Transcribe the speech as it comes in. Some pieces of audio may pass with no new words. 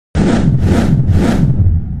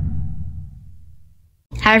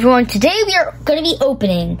Hi everyone, today we are going to be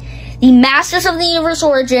opening the Masters of the Universe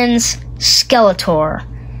Origins Skeletor.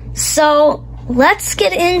 So, let's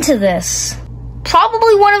get into this.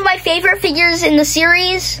 Probably one of my favorite figures in the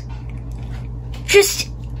series. Just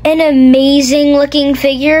an amazing looking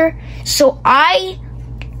figure. So I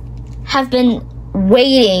have been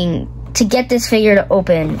waiting to get this figure to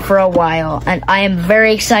open for a while, and I am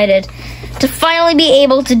very excited to finally be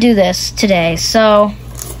able to do this today. So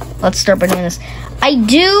let's start by doing this. I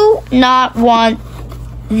do not want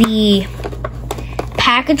the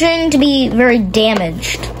packaging to be very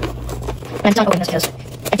damaged. I'm not opening this because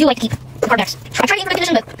I do like to keep the card backs. I try to get good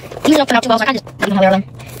condition, but these don't turn out too well, so I kind of just leave them how they are then.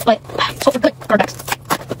 But let's hope for good card backs.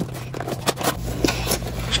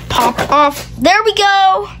 Just pop off. There we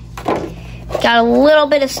go. Got a little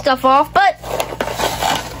bit of stuff off, but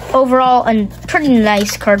overall a pretty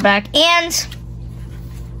nice card back. And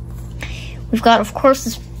we've got, of course,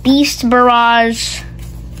 this Beast Barrage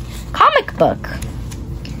comic book,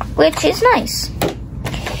 which is nice.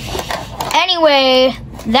 Anyway,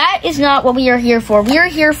 that is not what we are here for. We are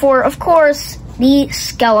here for, of course, the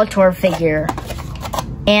Skeletor figure.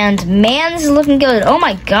 And man's looking good. Oh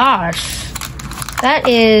my gosh. That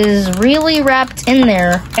is really wrapped in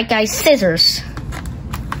there. Alright guys, scissors.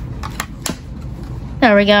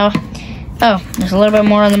 There we go. Oh, there's a little bit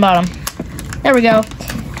more on the bottom. There we go.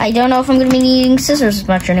 I don't know if I'm going to be needing scissors as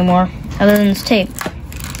much anymore, other than this tape.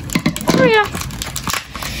 There we go.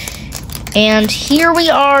 And here we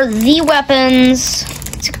are, the weapons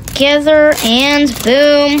together, and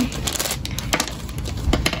boom.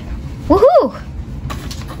 Woohoo!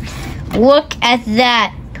 Look at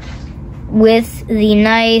that. With the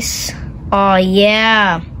nice, oh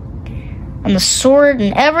yeah, and the sword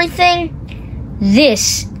and everything.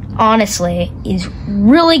 This, honestly, is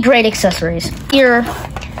really great accessories. Here,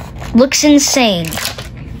 looks insane.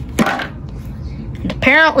 And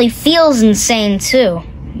apparently feels insane too.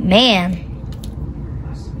 Man.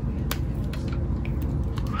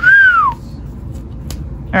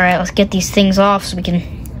 Alright, let's get these things off so we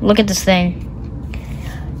can look at this thing.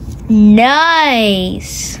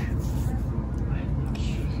 Nice.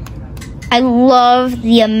 I love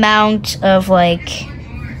the amount of, like,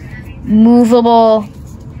 movable,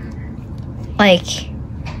 like,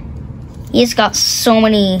 he's got so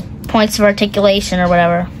many points of articulation or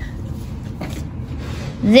whatever.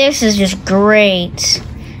 This is just great.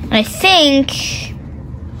 And I think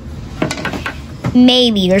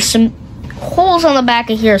maybe there's some holes on the back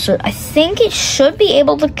of here, so I think it should be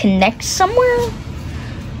able to connect somewhere.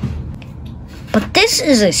 But this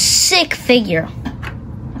is a sick figure.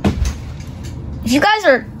 If you guys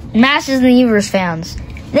are Masters of the Universe fans,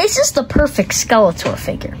 this is the perfect Skeletor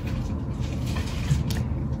figure.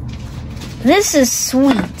 This is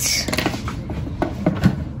sweet.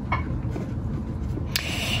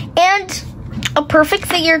 And a perfect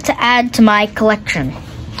figure to add to my collection.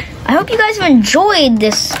 I hope you guys have enjoyed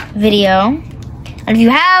this video. And if you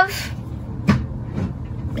have,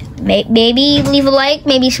 maybe leave a like,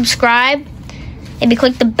 maybe subscribe. Maybe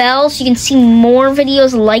click the bell so you can see more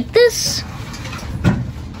videos like this.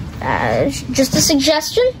 Just a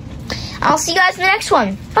suggestion. I'll see you guys in the next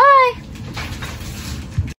one. Bye.